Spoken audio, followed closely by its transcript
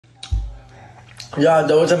Yeah,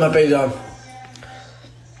 don't take my face off.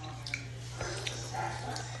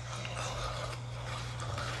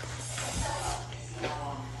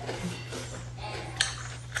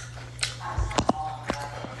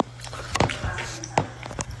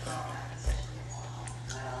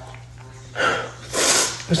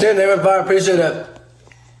 Stand there if I appreciate that.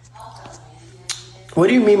 What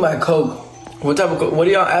do you mean by Coke? What type of Coke? What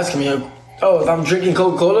are y'all asking me? Oh, if I'm drinking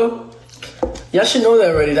Coca-Cola? Y'all should know that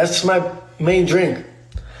already. That's my main drink.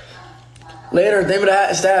 Later, David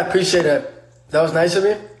Staff, appreciate that. That was nice of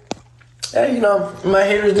me. Hey, you know, my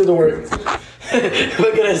haters do the work.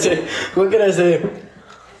 What can I say? What can I say?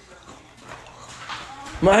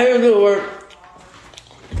 My haters do the work.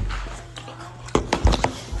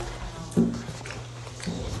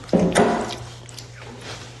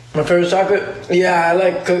 My favorite chocolate? Yeah, I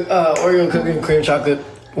like Oreo cookie and cream chocolate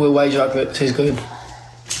with white chocolate. Tastes good.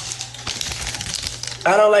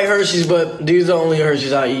 I don't like Hershey's, but these are the only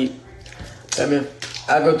Hershey's I eat. I mean,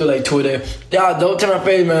 I go through like 2 a day. Yeah, don't tell my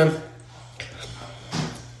face, man.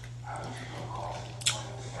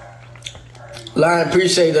 Lion,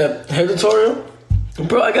 appreciate that. Hair tutorial?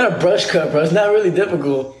 Bro, I got a brush cut, bro. It's not really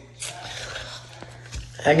difficult.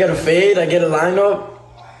 I get a fade, I get a line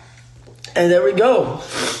up, and there we go.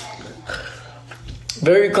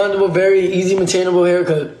 Very comfortable, very easy, maintainable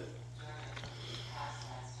haircut.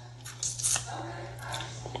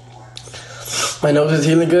 My nose is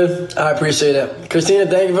healing good. I appreciate that. Christina,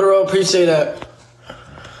 thank you for the roll. Appreciate that.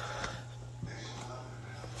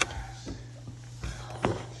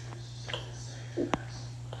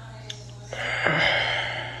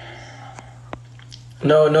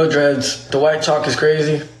 No dreads. The white chalk is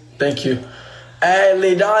crazy. Thank you. Hey,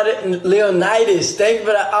 Leonidas, thank you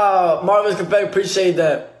for that. Marvelous Confetti, appreciate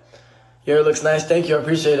that. Your hair looks nice. Thank you. I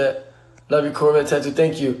appreciate that. Love your Corvette tattoo.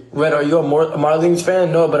 Thank you. Red, are you a Marlins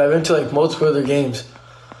fan? No, but I've been to like multiple other games.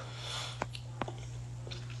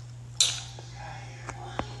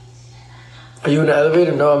 Are you in the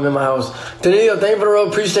elevator? No, I'm in my house. Danilo, thank you for the road.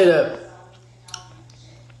 Appreciate that.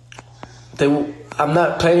 I'm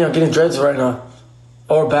not planning on getting dreads right now.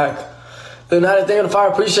 Or back. Leonidas, thank you for the fire.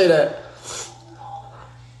 Appreciate that.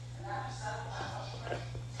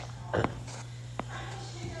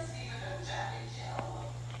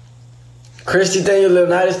 Christy, thank you.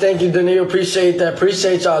 Leonidas, thank you. Danilo, appreciate that.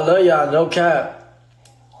 Appreciate y'all. Love y'all. No cap.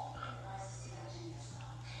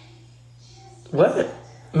 What?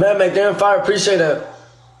 Man, McDermott Fire, appreciate that.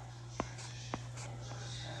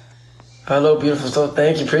 Hello, beautiful soul.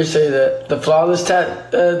 Thank you. Appreciate that. The flawless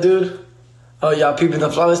dude. Oh, y'all peeping the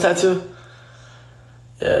flawless tattoo?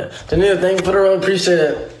 Yeah. Danilo, thank you for the road. Appreciate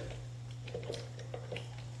it.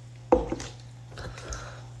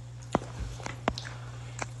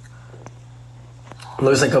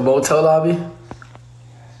 Looks like a motel lobby.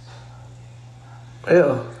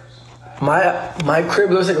 Ew. My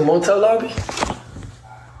crib looks like a motel lobby.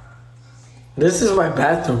 This is my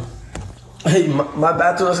bathroom. Hey, my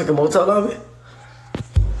bathroom looks like a motel lobby.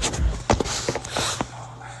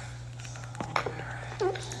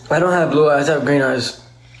 I don't have blue eyes, I have green eyes.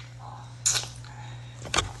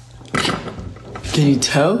 Can you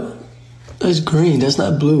tell? That's green, that's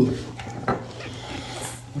not blue.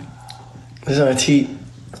 This is my teeth.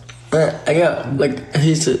 I got, like, I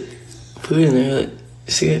used to put it in there, like,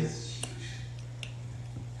 see it?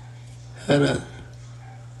 Hold on.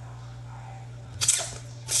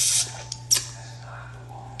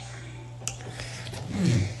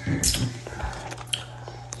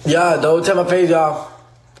 Yeah, don't tell my face, y'all.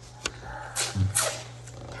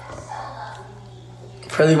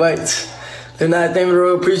 Pearly whites. They're not thank you for the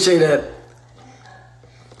road. Appreciate that.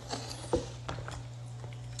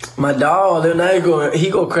 My dog, they're not he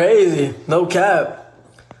go crazy. No cap.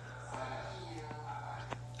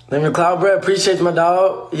 Name your Cloud Bread. Appreciate my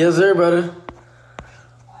dog. Yes, sir, brother.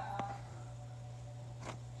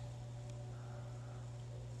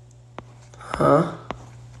 Huh?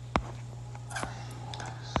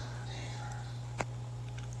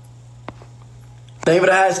 Thank you for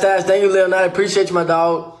the hashtags. Thank you, Leonard. I appreciate you, my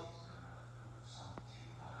dog.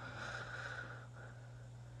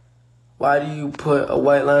 Why do you put a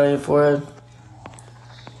white line on your forehead?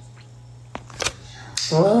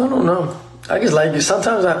 Well, I don't know. I just like it.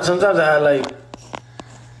 Sometimes I like.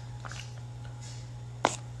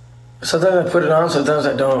 Sometimes I put it on. Sometimes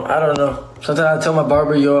I don't. I don't know. Sometimes I tell my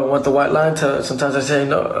barber, "Yo, I want the white line." Sometimes I say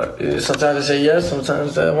no. Sometimes I say yes.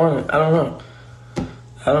 Sometimes I want it. I don't know.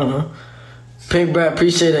 I don't know. Pink Brad,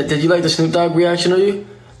 appreciate it. Did you like the Snoop Dogg reaction of you?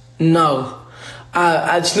 No.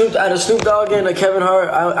 I had Snoop Dogg and Kevin Hart.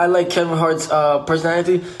 I like Kevin Hart's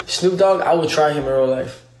personality. Snoop Dogg, I would try him in real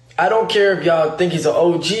life. I don't care if y'all think he's an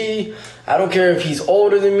OG. I don't care if he's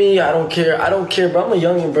older than me. I don't care. I don't care, bro. I'm a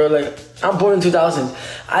youngin', bro. Like, I'm born in 2000s.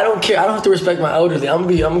 I don't care. I don't have to respect my elderly. I'm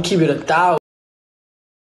gonna keep it 1,000.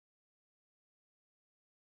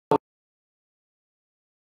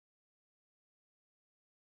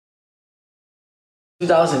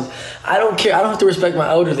 2000s. I don't care. I don't have to respect my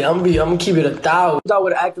elderly. I'm gonna keep it 1,000. If I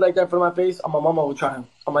would have acted like that in front of my face, on my mama would try him.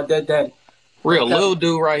 On my dead dad. Real little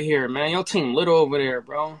dude right here, man. Your team little over there,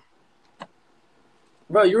 bro.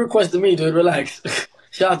 Bro, you requested me, dude. Relax.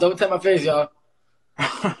 Y'all, don't tap my face, y'all.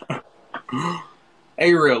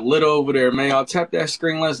 Hey, real little over there, man. Y'all tap that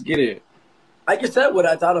screen. Let's get it. I just said what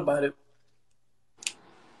I thought about it.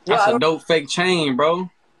 That's a dope fake chain, bro.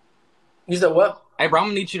 You said what? Hey, bro, I'm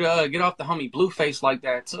gonna need you to get off the homie Blueface like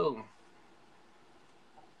that, too.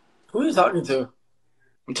 Who are you talking to?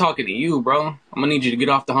 I'm talking to you, bro. I'm gonna need you to get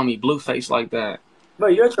off the homie Blueface like that. Bro,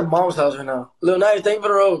 you're at your mom's house right now. Lil Nice, thank you for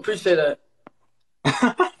the road. Appreciate that.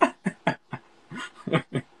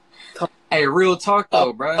 Hey, real talk,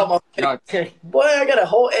 though, bro. Boy, I got a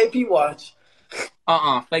whole AP watch.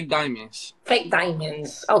 Fake diamonds. Fake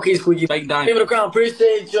diamonds. Okay, Squeaky. Fake diamonds. Give it a crown.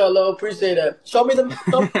 Appreciate y'all, Lo. Appreciate that. Show me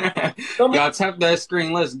Y'all tap that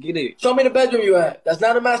screen. Let's get it. Show me the bedroom you at. That's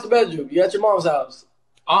not a master bedroom. You at your mom's house.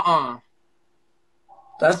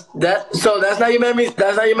 That's not you made me.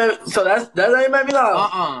 That's not you made. So that's how you made me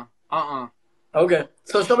laugh. Okay.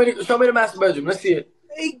 So show me the master bedroom. Let's see it.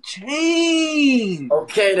 Fake chain.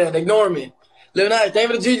 Okay then. Ignore me. Lil Nice, thank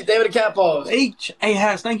you for the G. Thank you for the cat paws. Hey,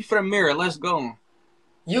 Hass, thank you for the mirror. Let's go.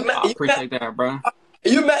 I appreciate that, bro.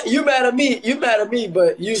 You mad at me? You mad at me?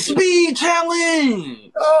 But you speed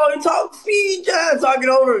challenge. Oh, you talk speed challenge, talking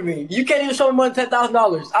over me. You can't even show me more than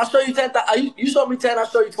 $10,000. I'll show you 10,000. You show me 10, I'll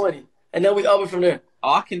show you 20, and then we up it from there.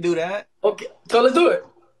 Oh, I can do that. Okay, so let's do it.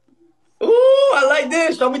 Ooh, I like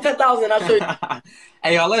this. Show me 10,000. I'll show you.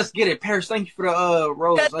 Hey, y'all, let's get it. Paris, thank you for the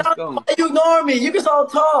rose. Let's go. You ignore me. You can all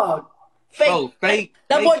talk. Fake. Bro, fake.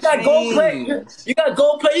 That boy got gold plate. You got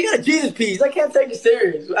gold plate. You got a Jesus piece. I can't take you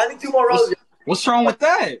serious. I need 2 more roses. What's wrong with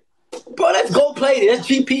that? Bro, that's gold plated. That's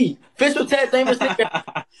GP. Official tag thing. What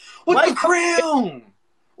the crown?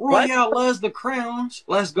 Royale loves the crowns.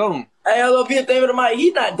 Let's go. Hey, I love you. Thank you to Mike.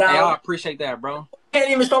 He's not down. Hey, I appreciate that, bro. Can't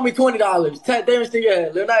even show me $20. Tag Davis to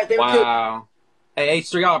your Lil Nice. Wow. Hey,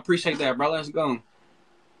 H3, I appreciate that, bro. Let's go.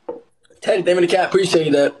 Teddy, Damon the Cat,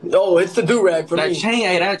 appreciate that. Oh, it's the do-rag for me.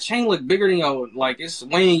 That chain look bigger than your, like, it's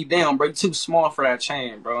weighing you down, bro. You're too small for that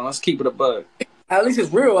chain, bro. Let's keep it a buck. At least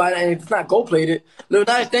it's real, and it's not gold-plated. Lil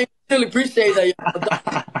Nice, thank you. Really appreciate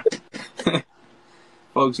that.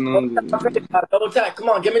 Folks know. Double tap. Come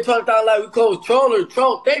on, give me 20,000 like we close. Troll.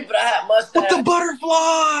 Thank you for the hat, mustache. With the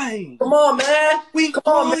butterfly. Come on, man. Come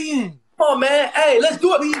on, man. Hey, let's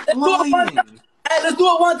do it. Let's do it one time. Hey, let's do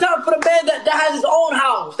it one time for the man that has his own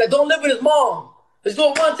house, that don't live with his mom. Let's do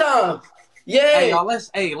it one time. Yeah. Hey, y'all, let's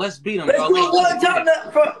beat him. Let's do it one time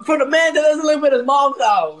for the man that doesn't live with his mom's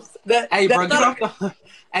house. Bro, get off the...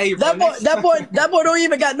 Hey, bro, that boy don't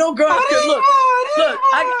even got no girl. Look,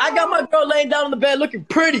 I got my girl laying down on the bed looking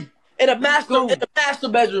pretty in the master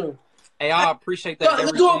bedroom. Hey, I appreciate that.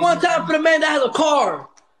 Let's do it one time for the man that has a car.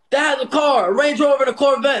 A Range Rover and a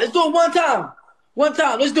Corvette. Let's do it one time. One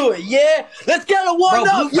time, let's do it. Yeah, let's get a one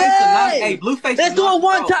up. Yeah, Blueface. Let's do it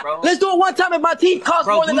one time. Let's do it one time. If my teeth cost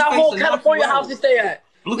more than that whole California house to stay at.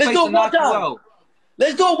 Let's do it one time.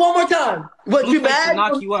 Let's do it one more time. What, you mad?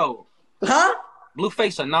 Knock you out. Huh?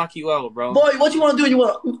 Blueface will knock you out, bro. Boy, what you want to do? You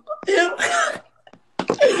want to...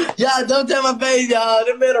 Y'all, don't tell my face, y'all.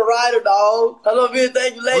 Them men a rider, dog. I love you.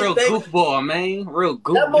 Thank you, ladies. Real goofball, man. Real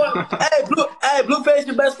goof. That boy, Blueface,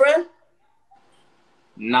 your best friend?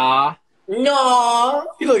 Nah. No,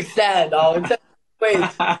 you look sad, dog. Wait,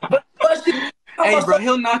 but hey, bro,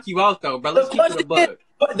 he'll knock you out though, bro. Let's keep it a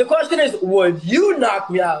buck. The question is, would you knock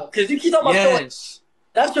me out? Because you keep talking about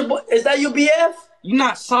that's your boy. Is that your BF? You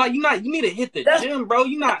not size. You need to hit the gym, bro.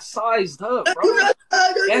 You not sized up, bro.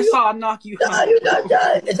 That's how I knock you out.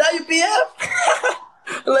 Is that your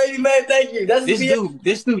BF? Lady man, thank you. That's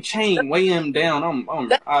this dude chain weigh him down. I'm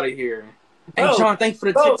out of here. Hey, John, thanks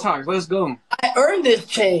for the TikToks. Let's go. I earned this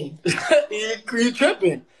chain. You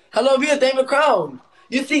tripping. Hello, via David Crown.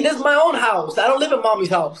 You see, this is my own house. I don't live in mommy's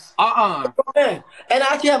house. And I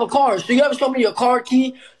actually have a car. So you ever show me your car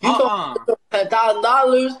key? You told me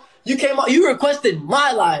 $10,000. You came out. You requested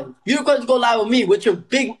my live. You requested to go live with me with your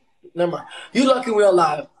big... Never mind. You lucky we're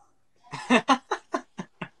live.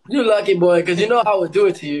 You lucky, boy, because you know I would do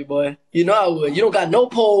it to you, boy. You know I would. You don't got no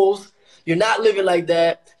poles. You're not living like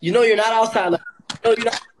that. You know you're not outside like that. You know you're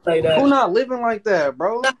not like that. Who not living like that,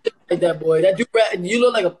 bro? Not like that, boy. That you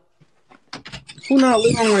look like a... Who not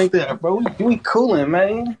living like that, bro? We cooling,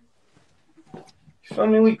 man. I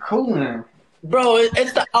mean, we cool now. Bro,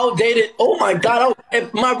 it's the outdated. Oh my God!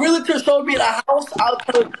 If my realtor showed me the house, I'll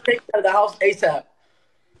tell her to take me out of the house ASAP.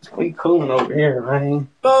 We cooling over here, man.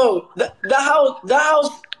 Bro, the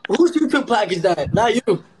house. Whose YouTube package that? Not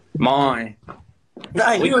you. Mine.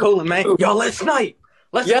 Not we you. Cooling, man. Yo, let's snipe.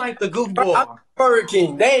 Let's snipe the goofball. I'm Burger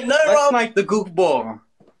King. They ain't nothing wrong. Let's snipe the goofball.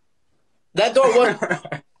 That door was.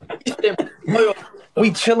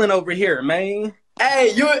 We chilling over here, man.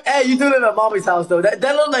 Hey, you do live at mommy's house though. That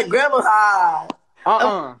look like grandma's house.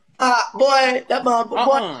 Boy, that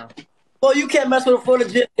mom. Boy, you can't mess with a full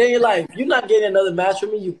legit day in your life. You're not getting another match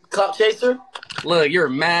from me, you clout chaser. Look, you're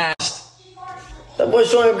mashed. That boy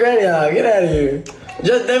showing your granny out. Get out of here.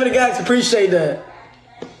 Just David Gax, appreciate that.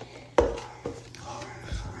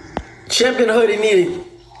 Champion hoodie needed.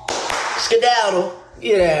 Skedaddle.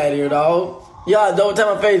 Get out of here, dog. Y'all, double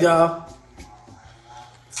tap my face, y'all.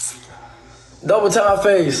 Double tap my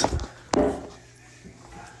face.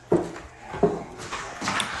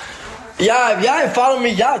 Y'all, if y'all ain't following me,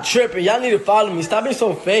 y'all tripping. Y'all need to follow me. Stop being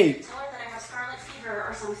so fake. Tell her that I have scarlet fever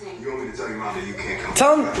or something. You want me to tell your mom that you can't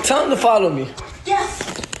come? Tell them to follow me.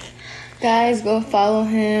 Yes. Guys, go follow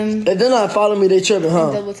him. If they're not following me, they tripping,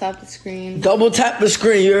 huh? Double tap the screen. Double tap the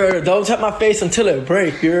screen, you heard? Double tap my face until it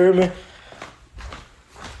break, you heard me?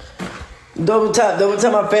 Double tap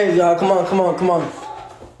my face, y'all. Come on.